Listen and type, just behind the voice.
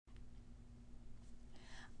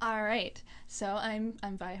All right. So I'm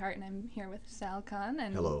Vi Hart, and I'm here with Sal Khan,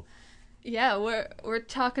 and Hello. yeah, we're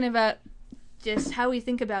talking about just how we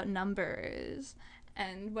think about numbers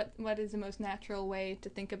and what is the most natural way to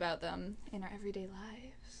think about them in our everyday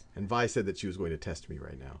lives. And Vi said that she was going to test me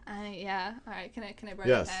right now. Yeah. All right. Can I borrow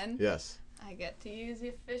Yes. the pen? Yes. I get to use the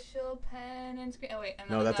official pen and screen. Oh wait,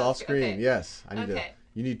 No, that's off screen. Okay. Yes. Okay.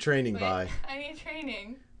 You need training, Wait, Vi. I need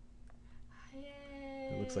training.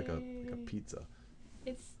 Yay. It looks like a pizza.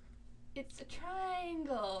 It's a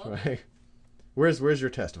triangle. Right. Where's your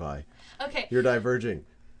test, Vi? Okay. You're diverging.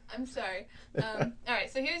 I'm sorry. All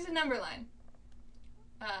right, so here's the number line.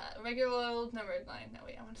 Regular old number line. No,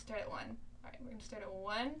 wait, I want to start at 1. All right, we're going to start at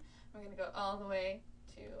 1. We're going to go all the way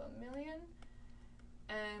to 1,000,000.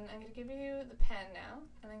 And I'm going to give you the pen now.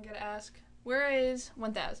 And I'm going to ask, where is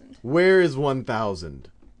 1,000? Where is 1,000?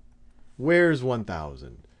 Where's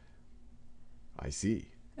 1,000? I see.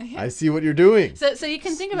 I see what you're doing. So you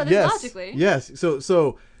can think about this logically. Yes.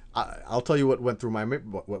 So I'll tell you what went through my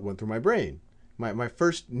brain. My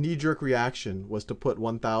first knee-jerk reaction was to put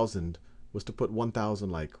 1,000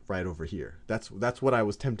 like right over here. That's what I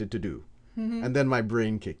was tempted to do. Mm-hmm. And then my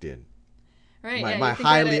brain kicked in. Right. My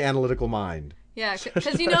highly analytical mind. Yeah,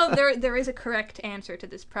 because there is a correct answer to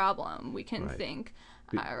this problem. We can think.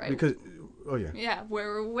 Right. Because Yeah,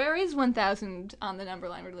 where is 1,000 on the number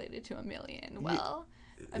line related to 1,000,000? Well,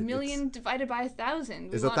 1,000,000 divided by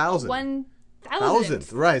 1,000 is 1,000.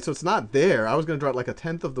 1,000th. Right? So it's not there. I was going to draw it like a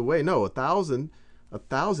tenth of the way. No, 1,000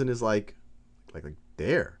 is like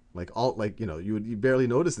there. You barely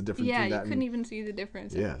notice the difference. Yeah, between that you couldn't even see the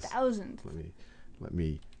difference. Yes. 1,000th. Let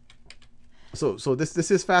me. So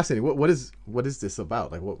this is fascinating. What is this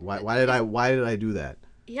about? Like why did I do that?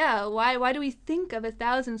 Yeah, why do we think of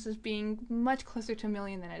 1,000th as being much closer to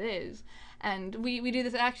 1,000,000 than it is? And we do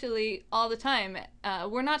this actually all the time.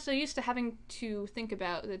 We're not so used to having to think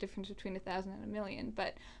about the difference between 1,000 and 1,000,000,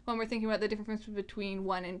 but when we're thinking about the difference between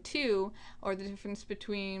 1 and 2, or the difference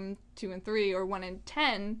between 2 and 3, or 1 and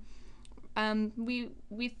 10,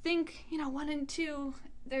 we think, 1 and 2,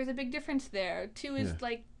 there's a big difference there. 2 is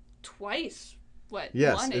like twice what 1 is.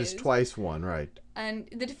 Yes, it's twice 1, right. And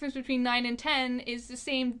the difference between 9 and 10 is the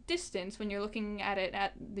same distance when you're looking at it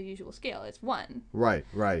at the usual scale. It's 1. Right.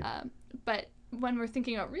 But when we're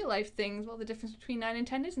thinking about real life things, well, the difference between 9 and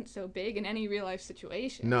 10 isn't so big in any real life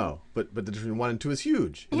situation. No, but the difference between 1 and 2 is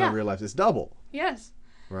huge. In our real life, it's double. Yes.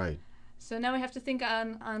 Right. So now we have to think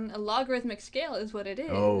on a logarithmic scale is what it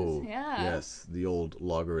is. Oh, yeah. Yes, the old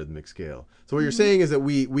logarithmic scale. So what you're saying is that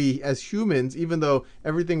we as humans, even though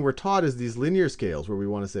everything we're taught is these linear scales where we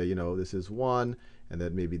want to say, this is 1, and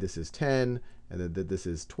then maybe this is 10, and then this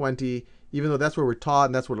is 20, even though that's where we're taught,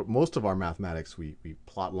 and that's what most of our mathematics, we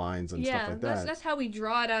plot lines and stuff like that. Yeah, that's how we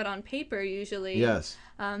draw it out on paper usually. Yes.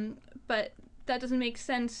 But that doesn't make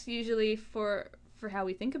sense usually for how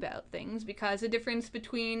we think about things, because the difference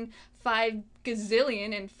between 5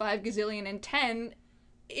 gazillion and 5 gazillion and 10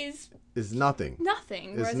 is nothing.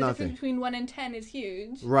 Nothing. Whereas the difference between 1 and 10 is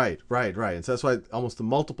huge. Right. And so that's why almost the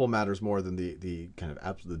multiple matters more than the kind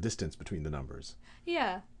of the distance between the numbers.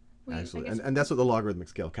 Yeah. Actually, and that's what the logarithmic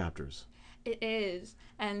scale captures. It is,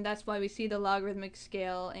 and that's why we see the logarithmic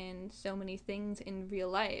scale in so many things in real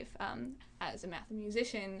life. As a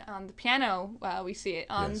musician on the piano, we see it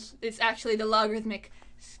on. Yes. It's actually the logarithmic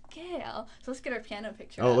scale. So let's get our piano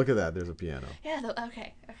picture. Oh, up. Look at that! There's a piano. Yeah.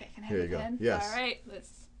 Okay. Can I have Here you go. pen? Yes. All right.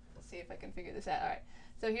 Let's see if I can figure this out. All right.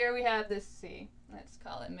 So here we have this C. Let's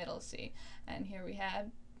call it middle C, and here we have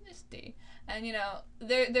this D. And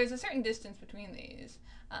there's a certain distance between these.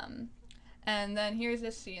 And then here's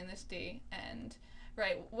this C and this D. And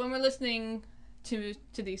when we're listening to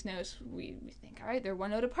these notes, we think, all right, they're 1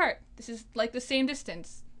 note apart. This is like the same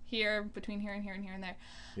distance here, between here and here and here and there.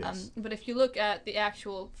 Yes. But if you look at the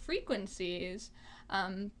actual frequencies,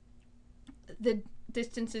 the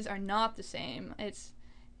distances are not the same. This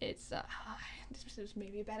is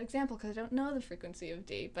maybe a bad example because I don't know the frequency of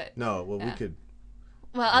D, but no, well, we could.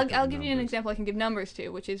 Well, I'll give you an example I can give numbers to,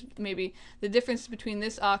 which is maybe the difference between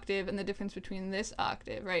this octave and the difference between this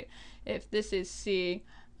octave, right? If this is C,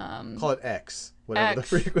 call it X, whatever the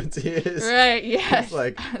frequency is. Right, yes.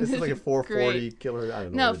 This is like a 440 kilohertz. I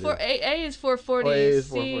don't know. No, A is 440. A is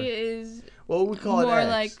 440. C is we call it more X.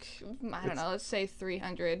 like, I don't know, let's say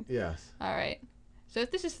 300. Yes. All right. So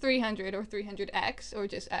if this is 300 or 300X or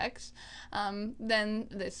just X, then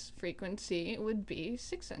this frequency would be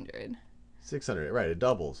 600. 600, right? It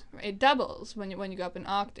doubles. It doubles when you go up an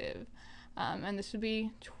octave, and this would be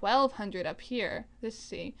 1200 up here. This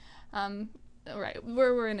C, right?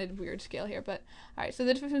 We're in a weird scale here, but all right. So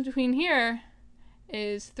the difference between here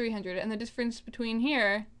is 300, and the difference between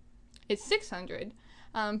here is 600.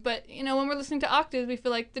 But when we're listening to octaves, we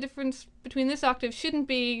feel like the difference between this octave shouldn't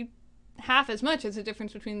be half as much as the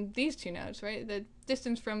difference between these two notes, right? The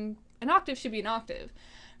distance from an octave should be an octave,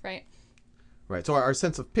 right? Right. So our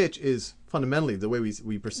sense of pitch is fundamentally the way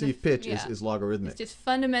we perceive pitch is logarithmic. It's just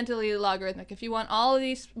fundamentally logarithmic. If you want all of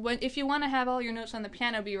these, if you want to have all your notes on the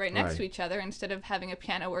piano be right next to each other, instead of having a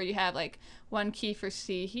piano where you have like one key for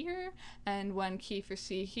C here and one key for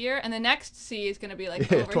C here, and the next C is going to be like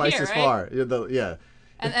over twice here, as right? far. Yeah.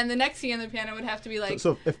 And the next C on the piano would have to be like.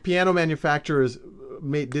 So if piano manufacturers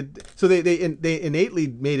they innately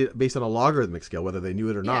made it based on a logarithmic scale, whether they knew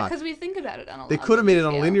it or not. Yeah, because we think about it on a They could have made it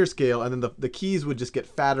on a linear scale, and then the keys would just get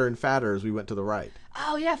fatter and fatter as we went to the right.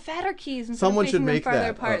 Oh yeah, fatter keys. Someone should make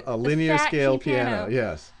that a linear scale piano.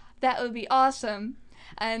 Yes. That would be awesome,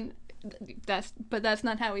 and that's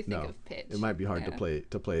not how we think of pitch. It might be hard to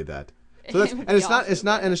play that. So that's,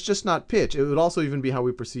 and it's just not pitch. It would also even be how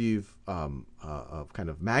we perceive kind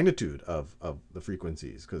of magnitude of the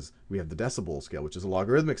frequencies, because we have the decibel scale, which is a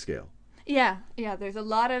logarithmic scale. Yeah. There's a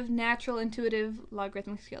lot of natural, intuitive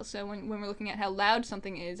logarithmic scales. So when we're looking at how loud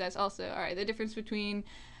something is, that's also all right. The difference between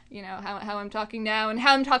how I'm talking now and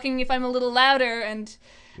how I'm talking if I'm a little louder, and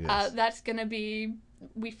that's gonna be,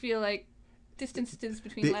 we feel like distances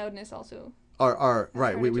between loudness also. Are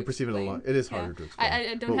right. We perceive it a lot. It is harder to explain.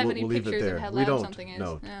 I don't have any pictures of how loud something is.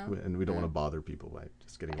 No, and we don't want to bother people by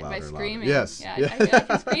just getting louder and louder. Screaming. Yes. Yeah, I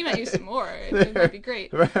can scream at you some more. It would be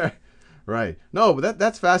great. Right. No, but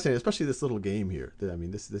that's fascinating, especially this little game here. I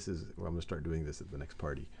mean, this is where I'm going to start doing this at the next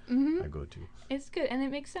party I go to. It's good, and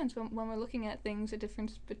it makes sense when we're looking at things. The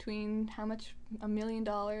difference between how much $1 million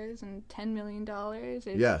and $10 million.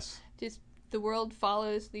 Yes. Just the world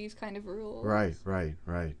follows these kind of rules. Right.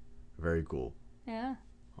 Very cool. Yeah.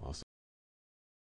 Awesome.